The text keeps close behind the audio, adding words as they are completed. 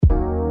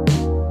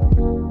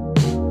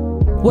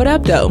What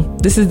up, though?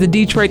 This is the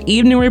Detroit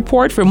Evening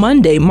Report for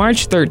Monday,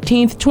 March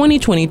 13th,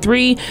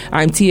 2023.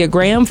 I'm Tia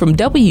Graham from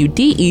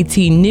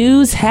WDET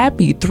News.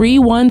 Happy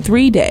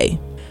 313 Day.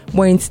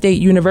 Wayne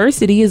State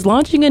University is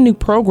launching a new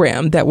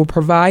program that will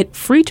provide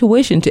free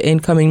tuition to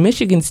incoming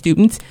Michigan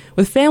students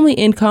with family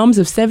incomes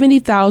of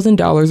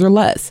 $70,000 or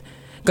less.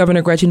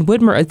 Governor Gretchen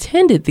Whitmer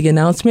attended the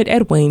announcement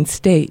at Wayne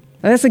State.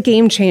 That's a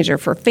game changer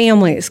for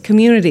families,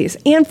 communities,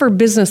 and for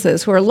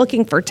businesses who are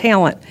looking for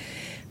talent.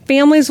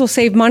 Families will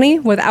save money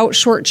without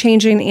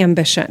shortchanging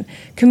ambition.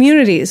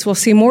 Communities will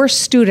see more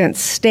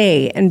students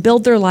stay and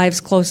build their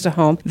lives close to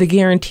home. The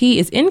guarantee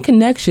is in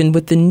connection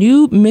with the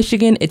new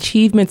Michigan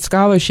Achievement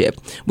Scholarship,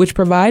 which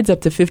provides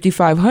up to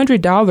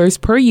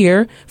 $5,500 per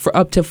year for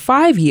up to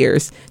 5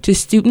 years to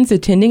students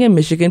attending a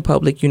Michigan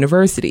public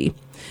university.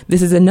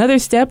 This is another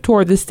step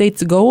toward the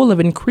state's goal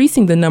of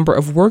increasing the number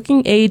of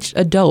working-aged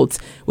adults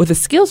with a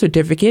skill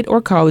certificate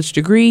or college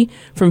degree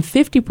from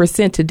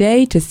 50%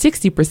 today to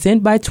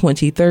 60% by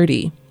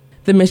 2030.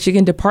 The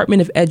Michigan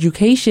Department of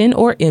Education,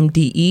 or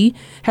MDE,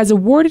 has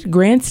awarded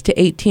grants to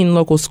 18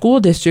 local school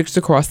districts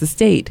across the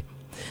state.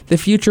 The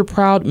Future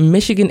Proud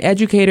Michigan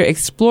Educator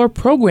Explore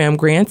program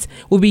grants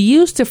will be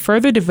used to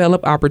further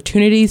develop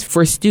opportunities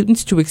for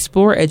students to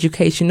explore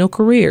educational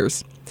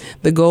careers.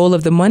 The goal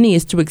of the money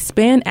is to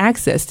expand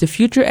access to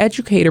future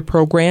educator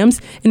programs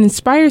and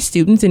inspire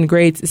students in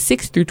grades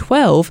 6 through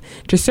 12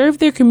 to serve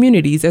their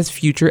communities as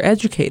future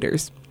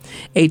educators.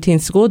 18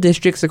 school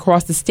districts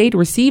across the state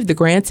received the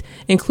grants,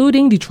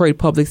 including Detroit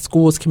Public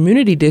Schools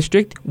Community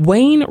District,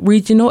 Wayne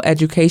Regional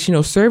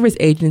Educational Service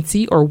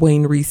Agency, or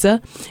Wayne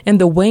RESA, and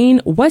the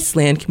Wayne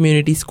Westland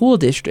Community School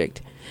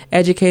District.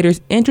 Educators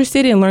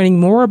interested in learning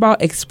more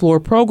about Explore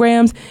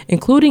programs,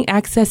 including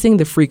accessing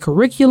the free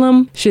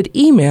curriculum, should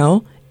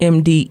email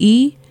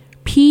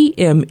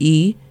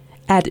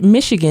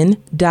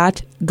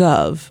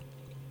mdepme@michigan.gov.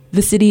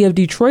 The city of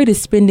Detroit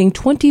is spending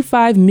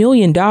 $25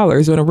 million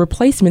on a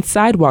replacement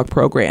sidewalk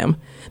program.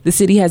 The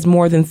city has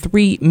more than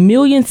 3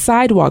 million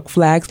sidewalk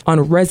flags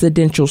on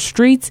residential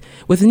streets,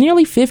 with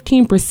nearly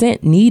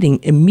 15% needing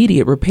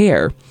immediate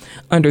repair.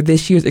 Under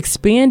this year's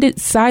expanded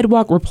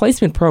sidewalk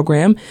replacement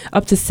program,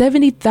 up to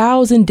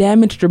 70,000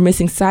 damaged or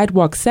missing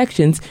sidewalk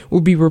sections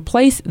will be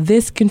replaced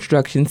this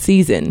construction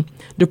season.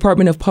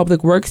 Department of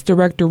Public Works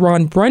Director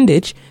Ron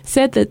Brundage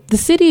said that the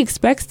city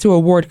expects to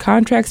award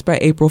contracts by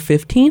April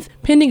 15th,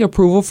 pending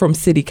approval from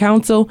City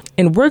Council,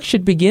 and work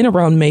should begin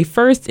around May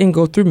 1st and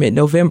go through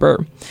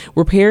mid-November.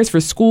 Repairs for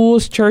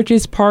schools,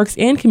 churches, parks,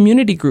 and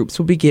community groups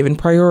will be given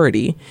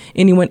priority.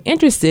 Anyone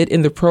interested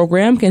in the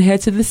program can head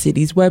to the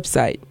city's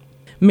website.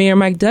 Mayor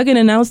Mike Duggan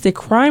announced a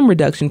crime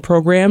reduction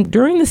program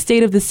during the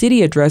State of the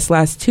City address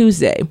last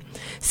Tuesday.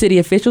 City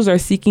officials are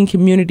seeking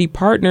community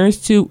partners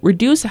to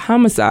reduce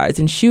homicides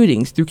and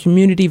shootings through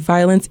community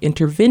violence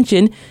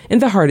intervention in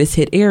the hardest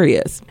hit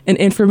areas. An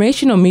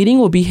informational meeting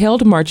will be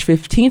held March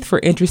 15th for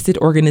interested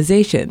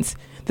organizations.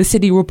 The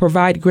city will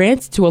provide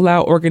grants to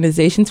allow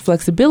organizations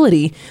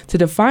flexibility to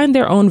define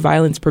their own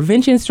violence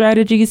prevention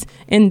strategies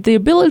and the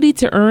ability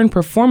to earn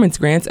performance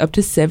grants up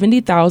to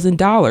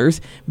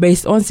 $70,000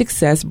 based on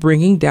success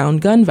bringing down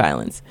gun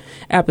violence.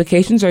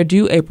 Applications are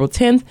due April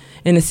 10th,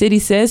 and the city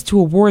says to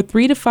award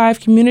 3 to 5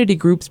 community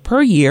groups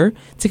per year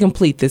to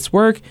complete this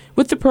work,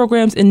 with the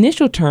program's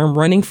initial term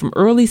running from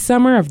early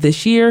summer of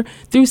this year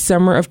through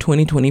summer of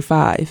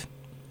 2025.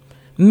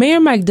 Mayor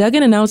Mike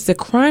Duggan announced a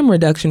crime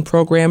reduction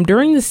program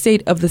during the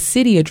State of the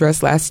City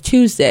address last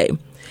Tuesday.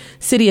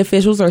 City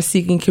officials are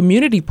seeking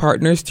community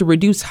partners to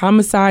reduce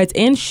homicides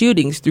and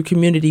shootings through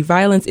community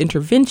violence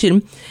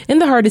intervention in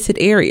the hardest hit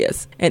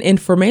areas. An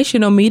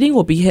informational meeting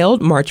will be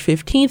held March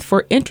 15th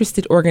for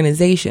interested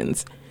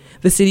organizations.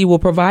 The city will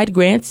provide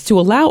grants to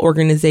allow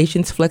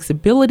organizations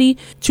flexibility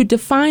to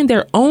define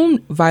their own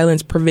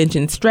violence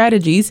prevention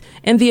strategies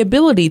and the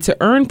ability to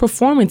earn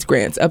performance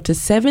grants up to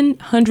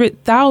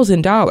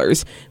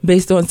 $700,000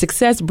 based on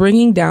success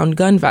bringing down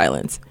gun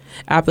violence.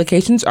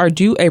 Applications are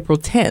due April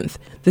 10th.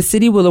 The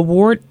city will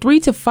award 3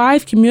 to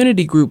 5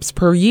 community groups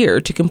per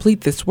year to complete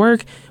this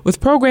work,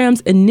 with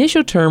programs'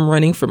 initial term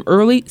running from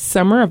early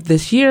summer of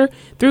this year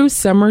through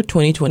summer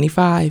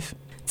 2025.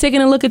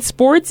 Taking a look at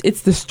sports,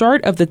 it's the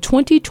start of the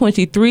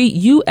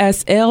 2023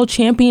 USL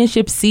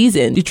Championship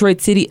season. Detroit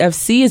City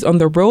FC is on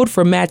the road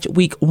for match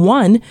week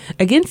 1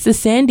 against the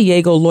San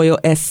Diego Loyal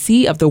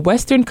SC of the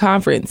Western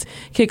Conference.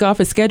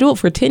 Kickoff is scheduled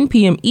for 10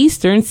 p.m.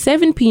 Eastern,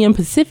 7 p.m.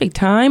 Pacific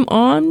time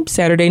on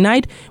Saturday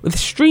night, with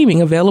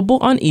streaming available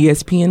on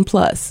ESPN+.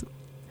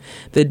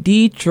 The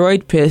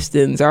Detroit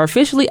Pistons are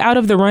officially out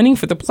of the running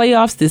for the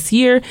playoffs this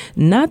year.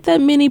 Not that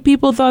many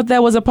people thought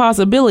that was a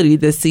possibility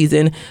this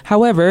season.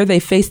 However, they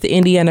face the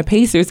Indiana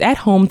Pacers at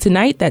home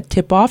tonight. That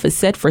tip-off is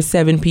set for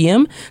 7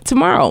 p.m.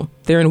 Tomorrow,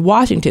 they're in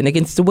Washington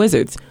against the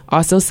Wizards,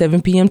 also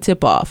 7 p.m.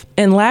 tip-off.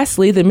 And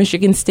lastly, the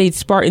Michigan State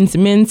Spartans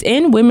men's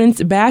and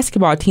women's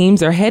basketball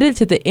teams are headed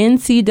to the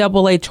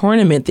NCAA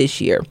tournament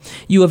this year.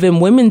 U of M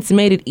women's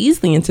made it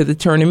easily into the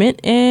tournament,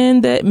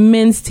 and the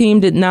men's team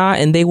did not,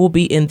 and they will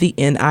be in the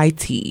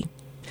NIT.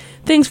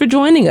 Thanks for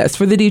joining us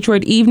for the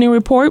Detroit Evening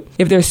Report.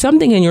 If there's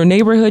something in your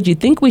neighborhood you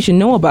think we should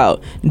know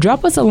about,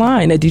 drop us a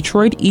line at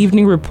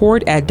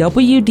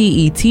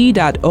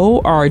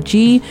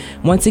DetroitEveningReport@WDET.org.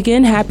 Once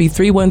again, happy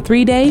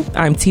 313 Day.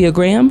 I'm Tia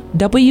Graham,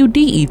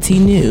 WDET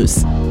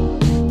News.